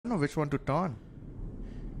know which one to turn.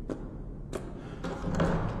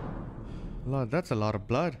 Lord, that's a lot of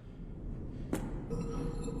blood.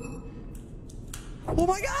 Oh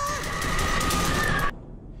my god!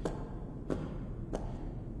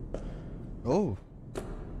 Oh.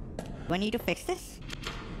 Do I need to fix this?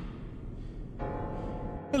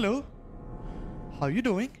 Hello. How you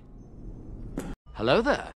doing? Hello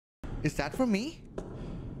there. Is that for me?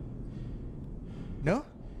 No?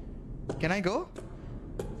 Can I go?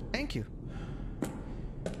 Thank you.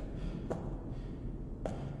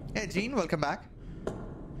 Hey Gene, welcome back.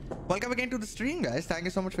 Welcome again to the stream, guys. Thank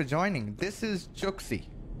you so much for joining. This is CHUXIE.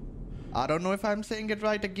 I don't know if I'm saying it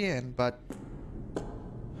right again, but...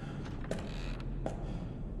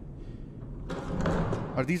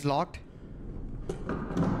 Are these locked?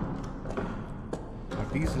 Are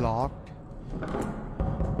these locked?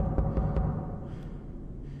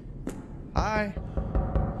 Hi.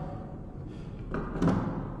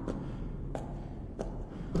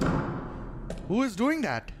 Who is doing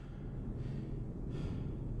that?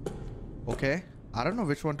 Okay, I don't know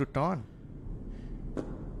which one to turn.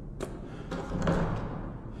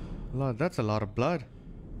 Lord, that's a lot of blood.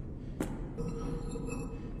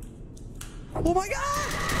 Oh my god!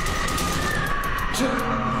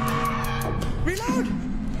 Reload!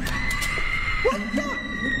 What the?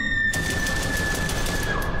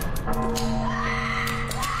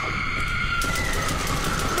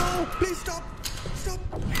 No, please stop! Stop!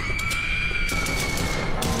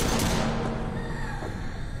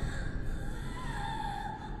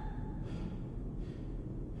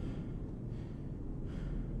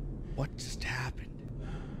 What just happened?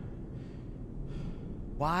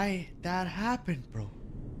 Why that happened, bro?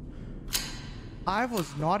 I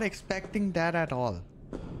was not expecting that at all.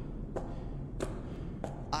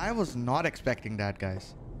 I was not expecting that,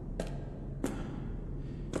 guys.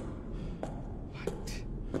 What?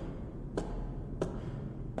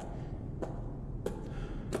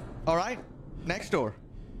 Alright, next door.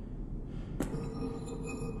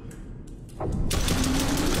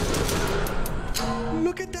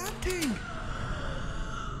 Look at that thing!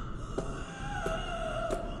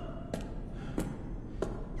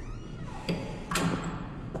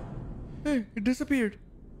 Hey, it disappeared.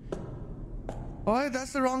 Oh,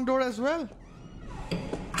 that's the wrong door as well.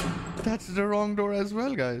 That's the wrong door as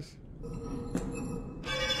well, guys.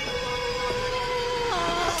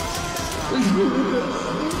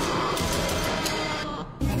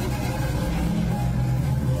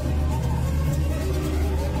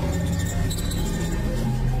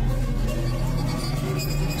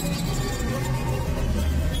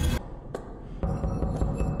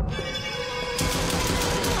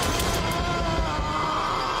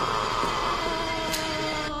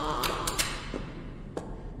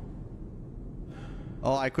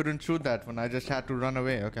 Oh, I couldn't shoot that one. I just had to run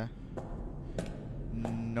away. Okay.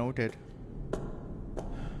 Noted.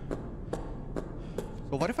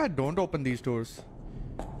 So what if I don't open these doors?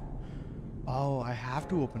 Oh, I have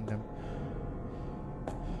to open them.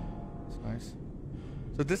 That's nice.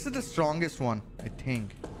 So this is the strongest one, I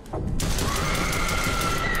think.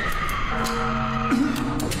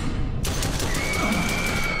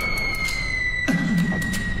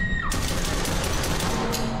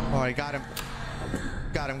 Oh, I got him.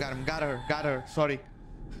 Got him, got him, got her. Sorry.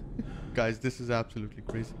 Guys, this is absolutely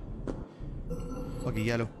crazy. Okay,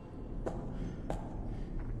 yellow.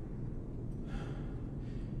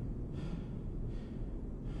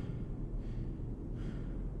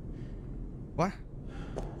 What?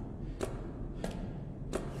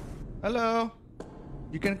 Hello?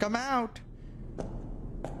 You can come out.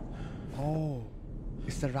 Oh,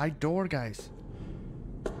 it's the right door, guys.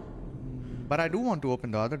 But I do want to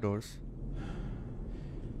open the other doors.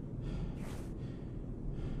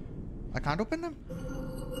 I can't open them?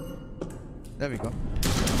 There we go.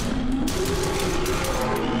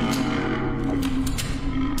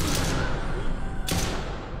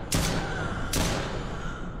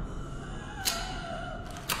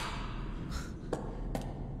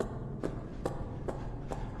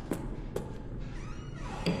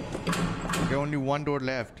 Okay, only one door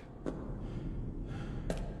left.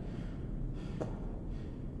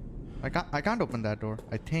 I can't open that door,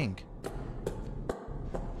 I think.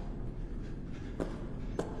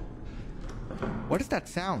 What is that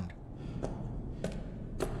sound?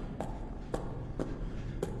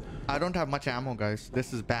 I don't have much ammo, guys.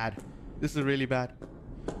 This is bad. This is really bad.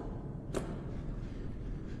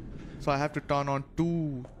 So I have to turn on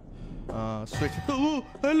two switches. Oh,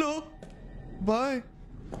 hello. Bye.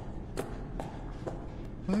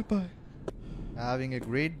 Bye bye. Having a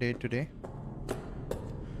great day today.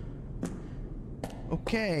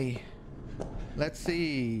 Okay. Let's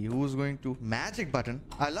see who's going to magic button.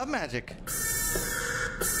 I love magic.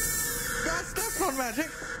 That's not magic.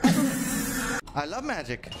 I love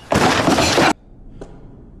magic.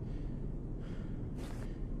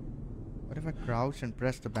 What if I crouch and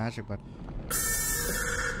press the magic button?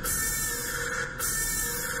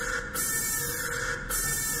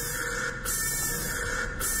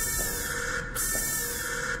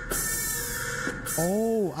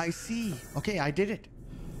 Oh, I see. Okay, I did it.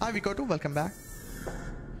 Hi, Vikotu. Welcome back.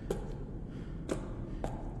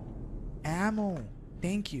 Ammo.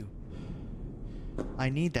 Thank you. I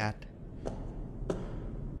need that.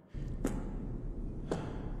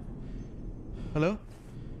 Hello?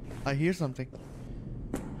 I hear something.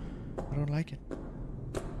 I don't like it.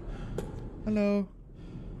 Hello?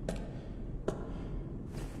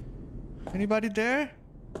 Anybody there?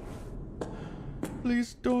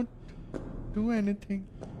 Please don't do anything.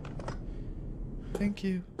 Thank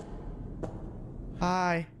you.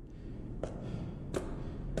 Hi.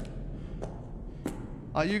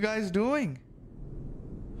 How are you guys doing?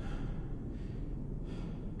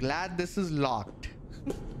 Glad this is locked.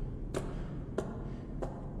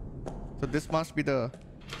 So this must be the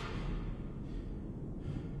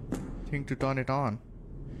thing to turn it on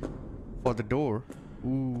for the door.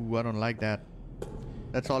 Ooh, I don't like that.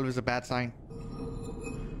 That's always a bad sign.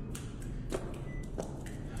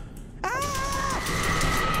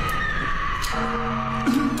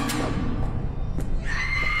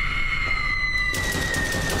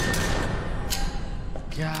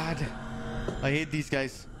 God, I hate these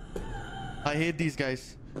guys. I hate these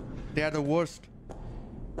guys. They are the worst.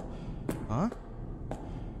 Huh?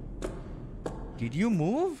 Did you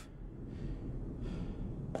move?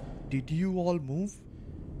 Did you all move?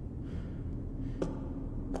 Oh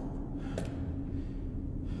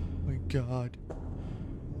my God. Oh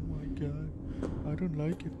my God. I don't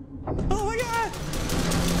like it. Oh my God!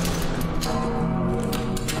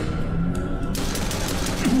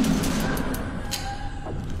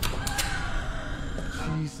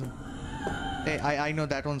 Jesus. Hey, I know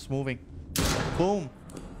that one's moving. Boom.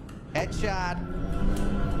 Headshot.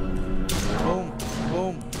 Boom.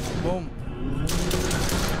 Boom. Boom.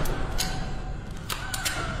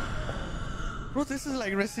 Bro, this is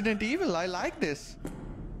like Resident Evil. I like this.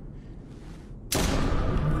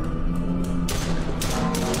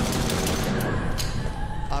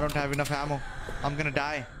 I don't have enough ammo. I'm gonna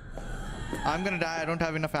die. I'm gonna die. I don't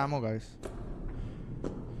have enough ammo, guys.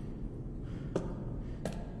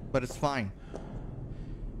 But it's fine.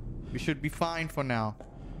 We should be fine for now.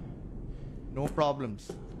 No problems.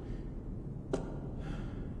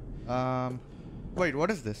 Wait, what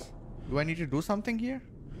is this? Do I need to do something here?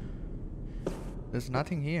 There's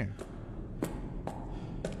nothing here.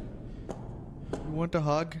 You want a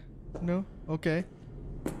hug? No? Okay.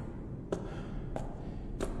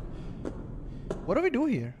 What do we do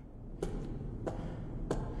here?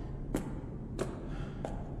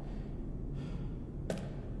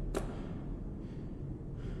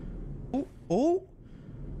 Oh, oh.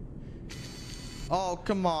 Oh,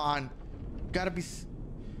 come on. Gotta be...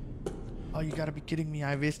 Oh, you gotta be kidding me.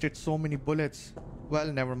 I wasted so many bullets.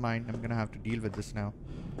 Well, never mind. I'm gonna have to deal with this now.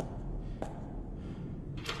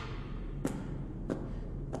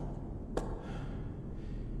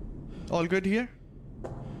 All good here?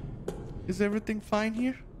 Is everything fine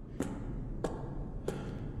here?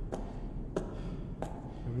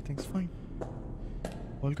 Everything's fine.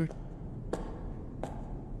 All good.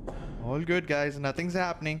 All good, guys. Nothing's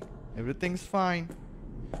happening. Everything's fine.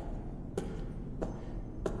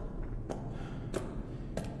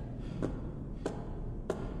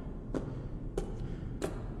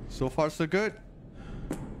 So far, so good.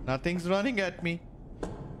 Nothing's running at me,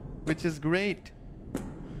 which is great.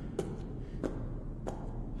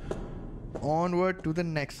 Onward to the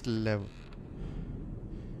next level.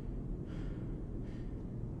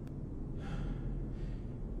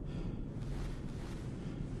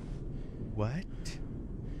 What?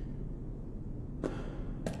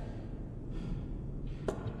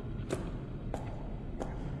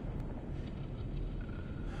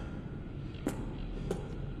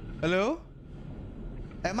 Hello?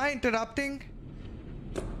 Am I interrupting?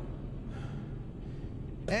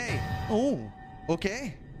 Hey. Oh,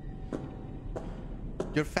 okay.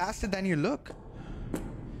 You're faster than you look.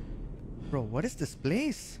 Bro, what is this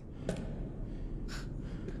place?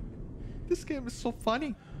 This game is so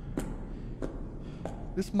funny.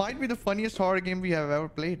 This might be the funniest horror game we have ever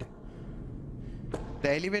played.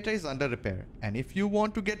 The elevator is under repair, and if you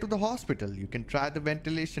want to get to the hospital, you can try the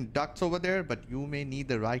ventilation ducts over there, but you may need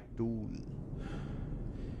the right tools.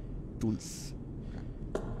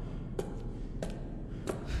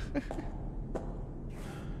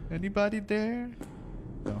 Anybody there?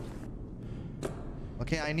 No.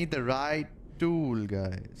 Okay, I need the right tool,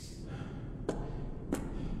 guys.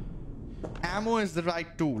 Ammo is the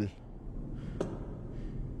right tool.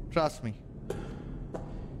 Trust me.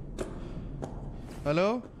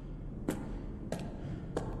 Hello?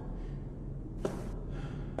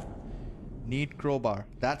 Need crowbar.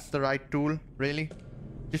 That's the right tool? Really?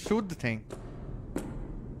 Just shoot the thing.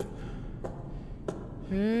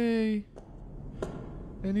 Hey.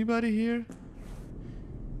 Anybody here?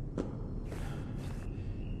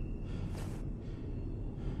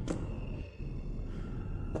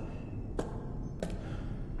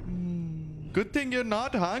 Good thing you're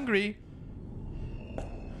not hungry.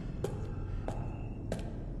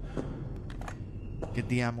 Get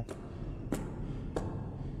the ammo.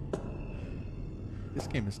 This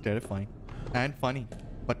game is terrifying. And funny.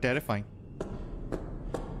 But terrifying.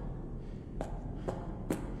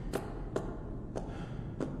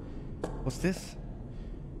 What's this?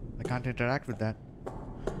 I can't interact with that.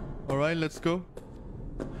 Alright, let's go.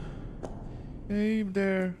 Hey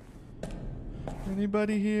there.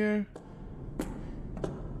 Anybody here?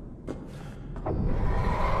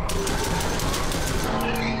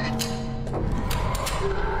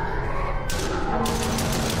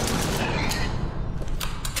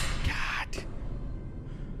 God.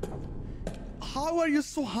 How are you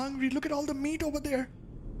so hungry? Look at all the meat over there.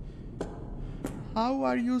 How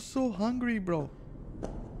are you so hungry, bro?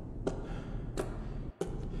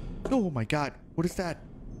 Oh my god. What is that?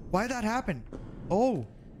 Why did that happen? Oh.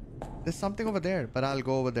 There's something over there, but I'll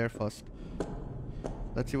go over there first.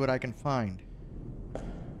 Let's see what I can find.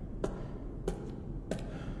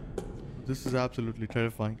 This is absolutely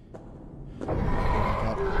terrifying. Oh my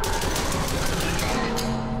god.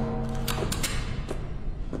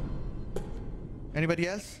 Anybody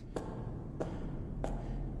else?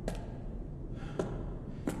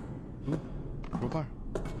 Ooh, crowbar.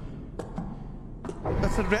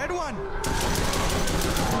 That's a red one!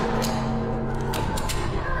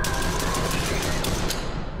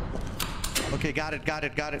 Okay, got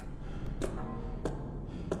it.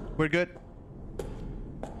 We're good.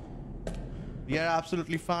 We are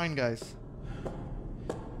absolutely fine, guys.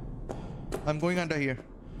 I'm going under here.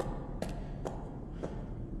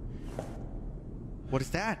 What is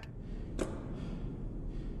that?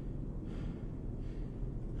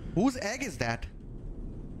 Whose egg is that?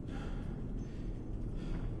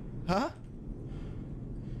 Huh?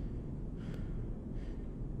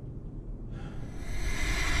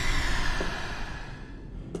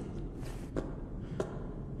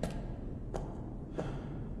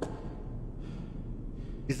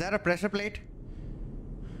 Is that a pressure plate?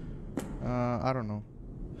 I don't know.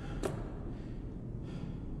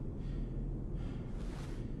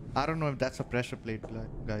 I don't know if that's a pressure plate,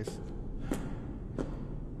 guys.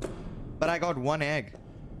 But I got one egg.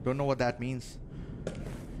 Don't know what that means.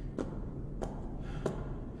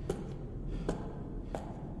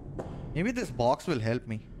 Maybe this box will help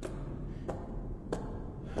me.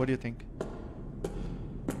 What do you think?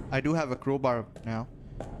 I do have a crowbar now.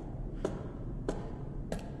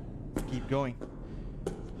 Keep going.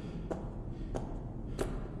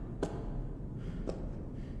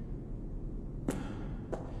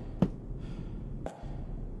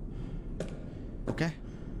 Okay.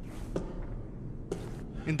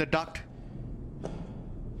 In the duct.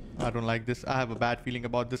 I don't like this. I have a bad feeling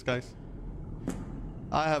about this, guys.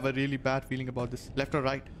 I have a really bad feeling about this. Left or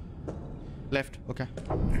right? Left. Okay.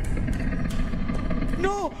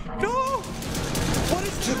 No! No! What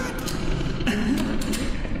is that?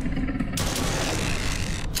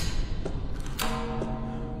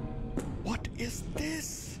 What is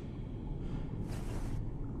this?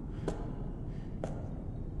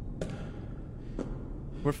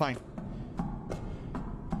 We're fine.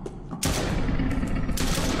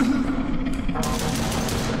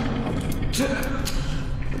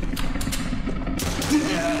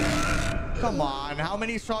 Come on, how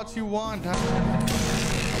many shots you want, huh?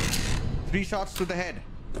 3 shots to the head.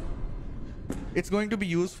 It's going to be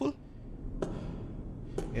useful?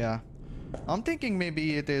 Yeah. I'm thinking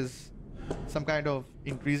maybe it is some kind of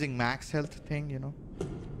increasing max health thing, you know?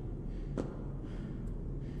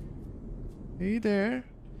 Hey there.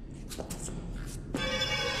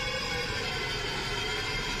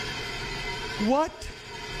 What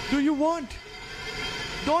do you want?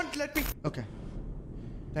 Don't let me... Okay.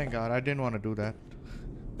 Thank God, I didn't want to do that.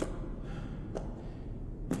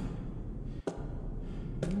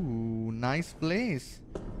 Ooh, nice place.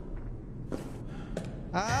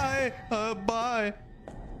 Hi, bye.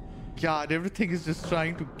 God, everything is just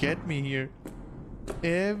trying to get me here.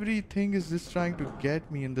 Everything is just trying to get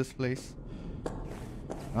me in this place.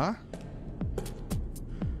 Huh?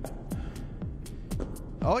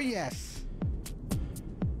 Oh, yes.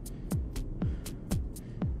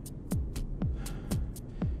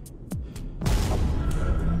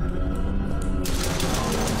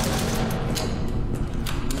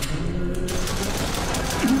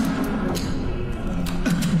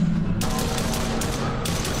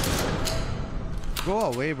 Go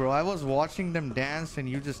away, bro. I was watching them dance and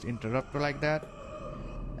you just interrupt like that.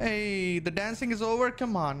 Hey, the dancing is over.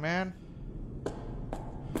 Come on, man.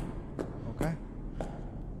 Okay.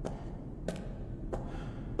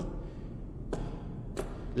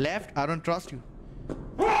 Left? I don't trust you.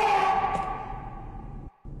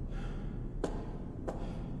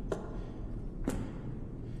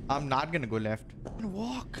 I'm not gonna go left.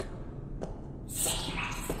 Walk.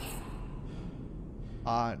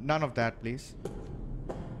 None of that, please.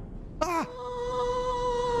 Ah!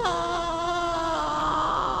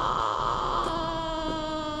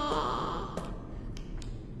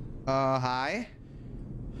 Hi?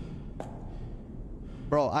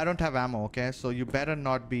 Bro, I don't have ammo, okay? So you better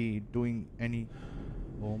not be doing any...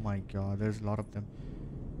 Oh my god, there's a lot of them.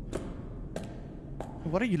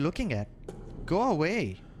 What are you looking at? Go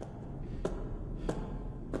away.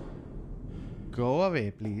 Go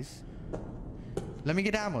away, please. Let me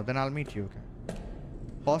get ammo, then I'll meet you, okay?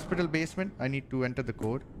 Hospital basement, I need to enter the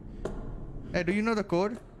code. Hey, do you know the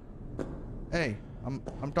code? Hey,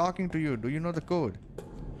 I'm talking to you. Do you know the code?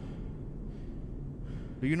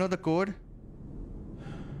 Do you know the code?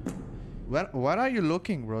 Where are you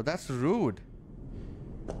looking, bro? That's rude.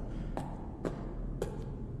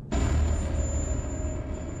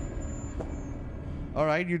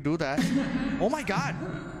 Alright, you do that. Oh my god!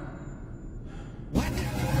 What?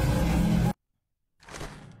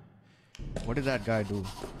 What did that guy do?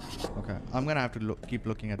 Okay, I'm gonna have to keep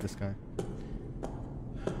looking at this guy.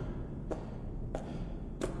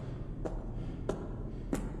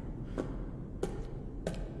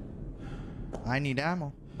 I need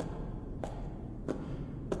ammo.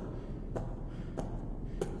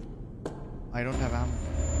 I don't have ammo.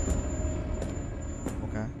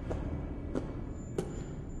 Okay.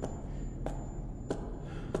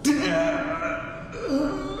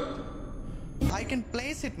 I can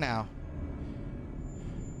place it now.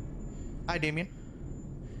 Hi, Damien.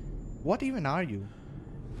 What even are you?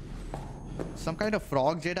 Some kind of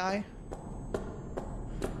frog Jedi?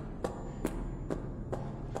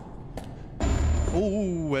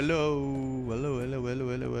 Oh, hello. Hello, hello, hello,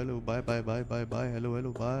 hello, hello. Bye, bye, bye, bye, bye. Hello,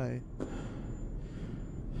 hello, bye.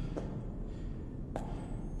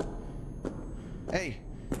 Hey.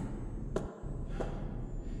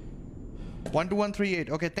 12138.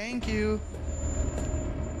 Okay, thank you.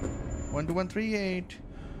 12138.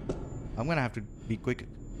 I'm gonna have to be quick.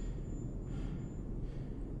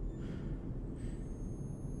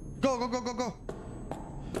 Go, go, go, go, go.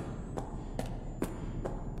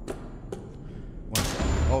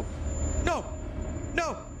 Oh. No!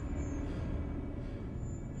 No!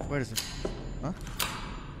 Where is it? Huh?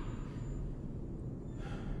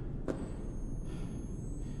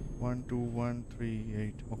 One, 2, 1, 3,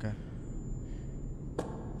 8. Okay.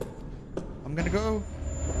 I'm gonna go.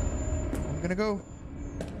 I'm gonna go.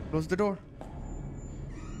 Close the door.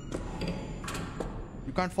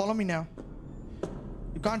 You can't follow me now.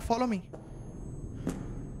 You can't follow me.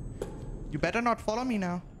 You better not follow me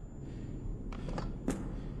now.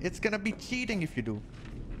 It's gonna be cheating if you do.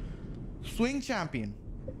 Swing champion.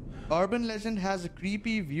 Urban legend has a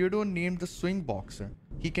creepy weirdo named the Swing Boxer.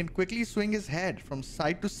 He can quickly swing his head from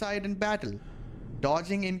side to side in battle,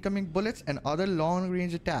 dodging incoming bullets and other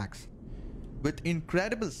long-range attacks with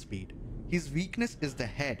incredible speed. His weakness is the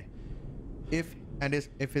head. If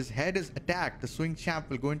his head is attacked, the Swing Champ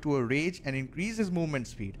will go into a rage and increase his movement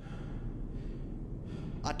speed.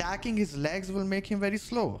 Attacking his legs will make him very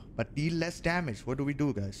slow, but deal less damage. What do we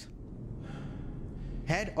do, guys?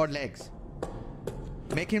 Head or legs?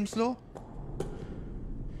 Make him slow?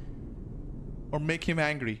 Or make him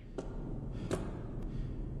angry?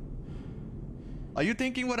 Are you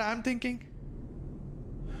thinking what I'm thinking?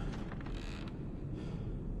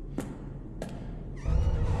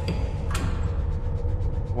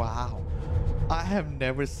 Wow. I have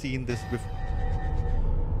never seen this before.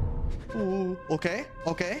 Ooh, okay,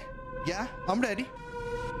 okay. Yeah, I'm ready.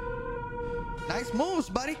 Nice moves,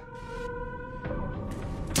 buddy.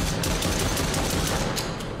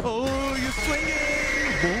 Oh, you're swinging!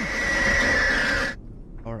 Boom.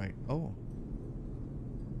 Alright, oh.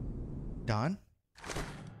 Done?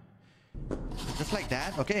 Just like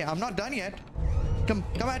that? Okay, I'm not done yet. Come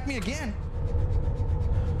at me again.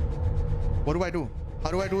 What do I do?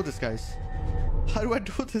 How do I do this, guys? How do I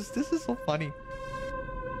do this? This is so funny.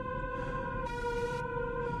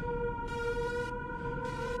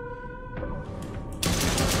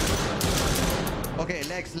 Okay,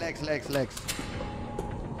 legs. Legs. Legs, legs.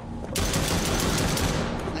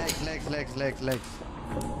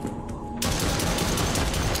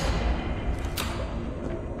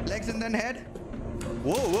 Legs and then head.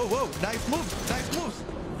 Whoa. Nice moves.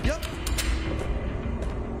 Yup.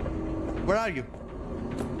 Where are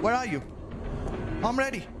you? I'm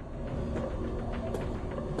ready.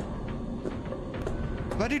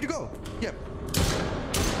 Ready to go. Yep.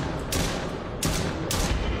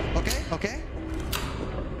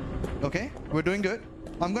 Okay. We're doing good.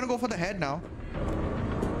 I'm gonna go for the head now.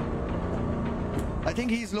 I think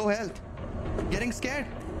he's low health. Getting scared.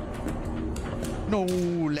 No,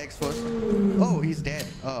 legs first. Oh, he's dead.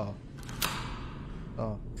 Oh.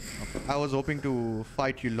 Okay. I was hoping to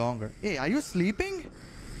fight you longer. Hey, are you sleeping?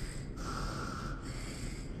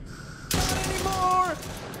 Not anymore.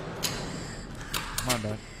 My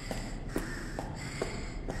bad.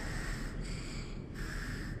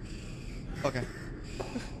 Okay.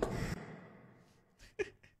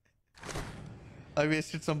 I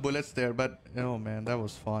wasted some bullets there, but oh man, that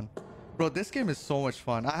was fun. Bro, this game is so much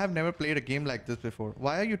fun. I have never played a game like this before.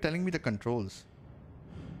 Why are you telling me the controls?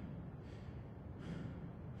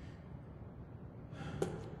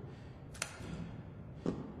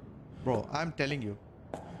 Bro, I'm telling you.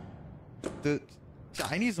 The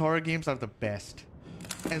Chinese horror games are the best.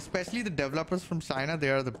 And especially the developers from China, they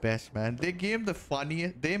are the best, man. They make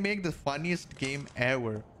the funniest game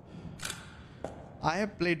ever. I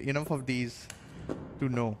have played enough of these to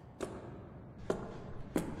know.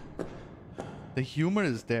 The humor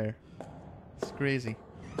is there. It's crazy.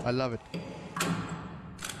 I love it.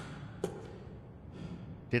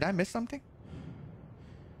 Did I miss something?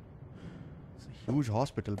 It's a huge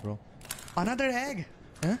hospital, bro. Another egg!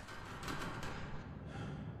 Huh?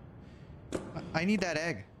 I need that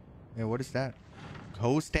egg. Yeah, what is that?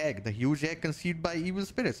 Ghost egg. The huge egg conceived by evil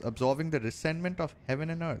spirits, absorbing the resentment of heaven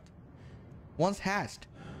and earth. Once hatched,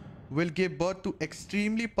 will give birth to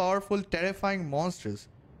extremely powerful, terrifying monsters,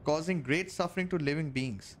 causing great suffering to living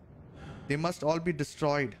beings. They must all be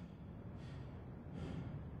destroyed.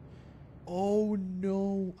 Oh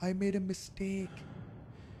no, I made a mistake.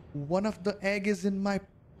 One of the egg is in my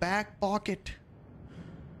back pocket.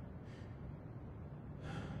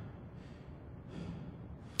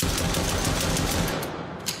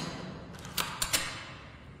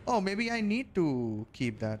 Oh, maybe I need to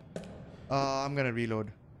keep that. I'm gonna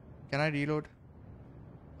reload. Can I reload?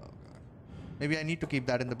 Oh god. Maybe I need to keep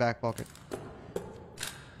that in the back pocket.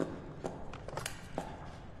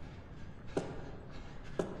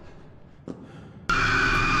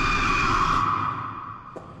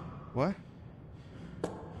 What?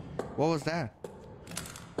 What was that?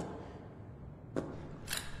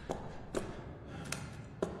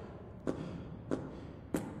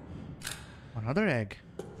 Another egg.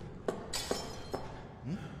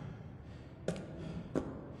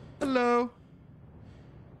 Hello.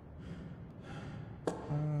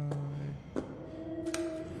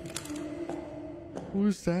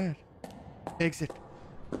 Who's that? Exit.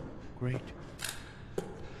 Great.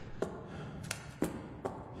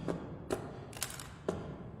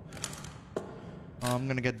 I'm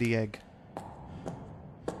gonna get the egg.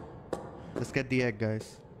 Let's get the egg,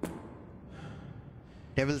 guys.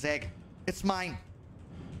 Devil's egg. It's mine.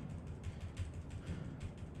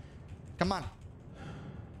 Come on.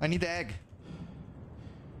 I need the egg.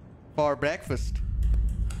 For breakfast.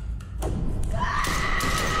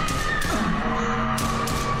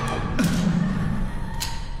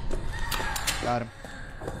 Got him.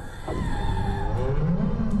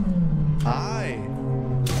 Hi.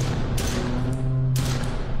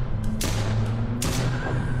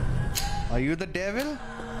 Are you the devil?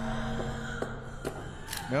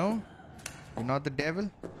 No? You're not the devil?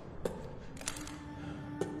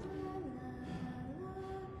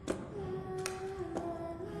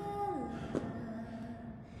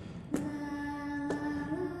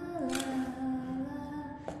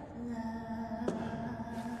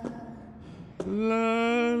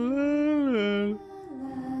 La, la, la.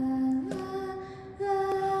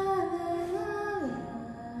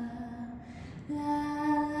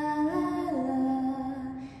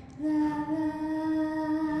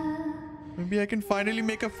 Maybe I can finally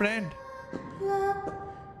make a friend.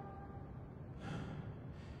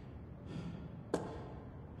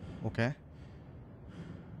 Okay.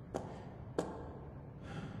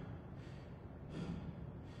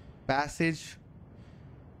 Passage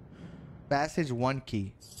 1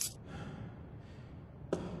 key.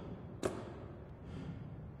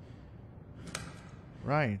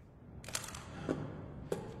 Right.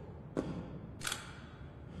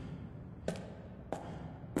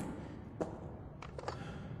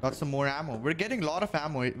 Got some more ammo. We're getting a lot of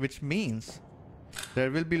ammo, which means there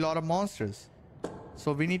will be a lot of monsters.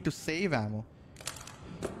 So we need to save ammo.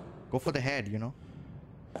 Go for the head, you know.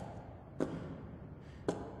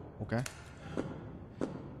 Okay.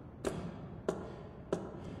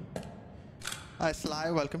 Hi, Sly,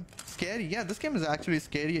 welcome. Scary. Yeah, this game is actually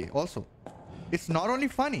scary also. It's not only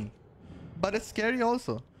funny, but it's scary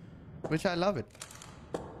also. Which I love it.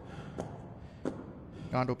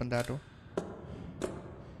 Can't open that door.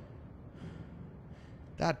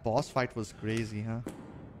 That boss fight was crazy, huh?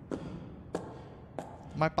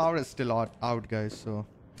 My power is still out, guys, so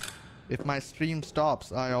if my stream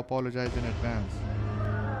stops, I apologize in advance.